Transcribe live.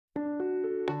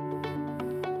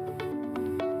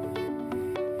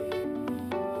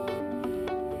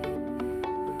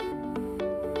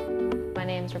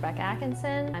name's Rebecca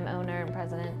Atkinson. I'm owner and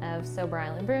president of Sober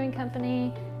Island Brewing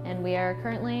Company, and we are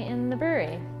currently in the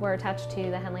brewery. We're attached to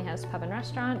the Henley House Pub and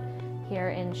Restaurant here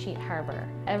in Sheet Harbour.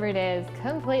 Every day is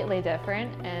completely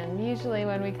different, and usually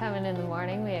when we come in the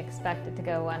morning, we expect it to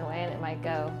go one way and it might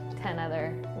go 10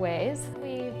 other ways.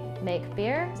 We make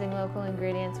beer using local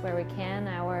ingredients where we can.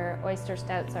 Our oyster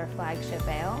stout's our flagship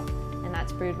ale, and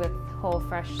that's brewed with whole,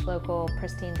 fresh, local,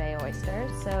 pristine bay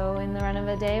oysters. So in the run of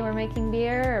a day, we're making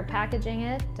beer or packaging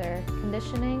it or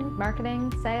conditioning,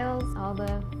 marketing, sales, all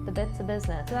the bits of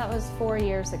business. So that was 4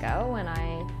 years ago when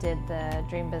I did the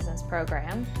Dream Business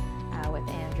program with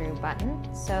Andrew Button.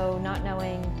 So not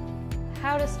knowing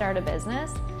how to start a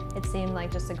business, it seemed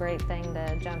like just a great thing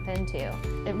to jump into.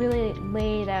 It really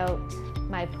laid out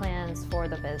my plans for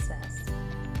the business.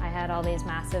 I had all these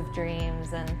massive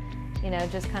dreams and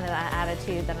just kind of that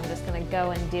attitude that I'm just going to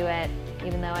go and do it,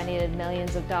 even though I needed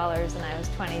millions of dollars and I was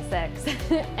 26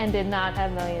 and did not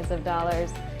have millions of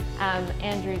dollars.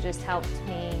 Andrew just helped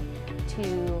me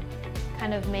to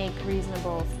kind of make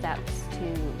reasonable steps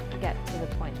to get to the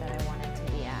point that I wanted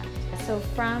to be at. So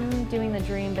from doing the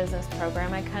Dream Business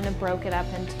program, I kind of broke it up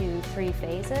into 3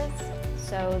 phases.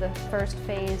 So the first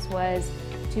phase was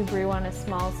to brew on a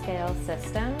small scale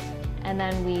system. And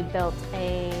then we built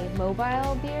a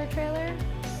mobile beer trailer.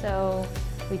 So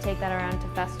we take that around to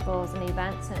festivals and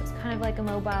events, and it's kind of like a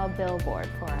mobile billboard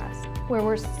for us. Where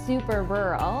we're super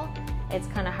rural, it's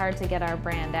kind of hard to get our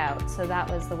brand out. So that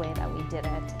was the way that we did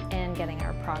it, and getting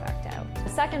our product out.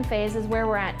 The second phase is where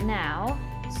we're at now.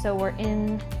 So we're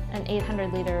in an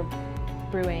 800-liter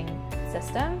brewing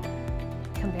system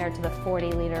compared to the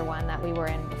 40-liter one that we were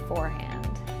in beforehand.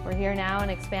 We're here now and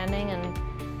expanding, and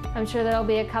I'm sure there'll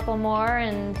be a couple more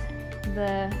in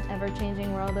the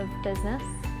ever-changing world of business.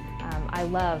 I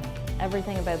love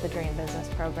everything about the Dream Business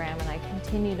program, and I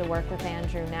continue to work with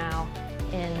Andrew now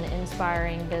in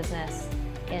inspiring business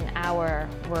in our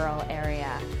rural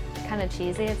area. Kind of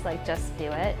cheesy, it's like just do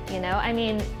it, I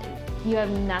mean, you have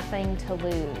nothing to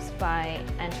lose by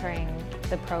entering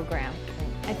the program.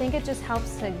 I think it just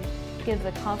helps to give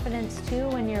the confidence too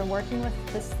when you're working with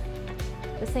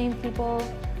the same people.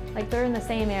 Like they're in the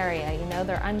same area,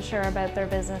 they're unsure about their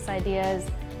business ideas,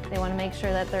 they want to make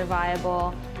sure that they're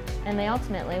viable, and they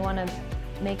ultimately want to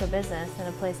make a business in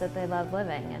a place that they love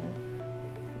living. And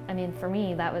I mean, for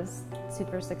me, that was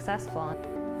super successful.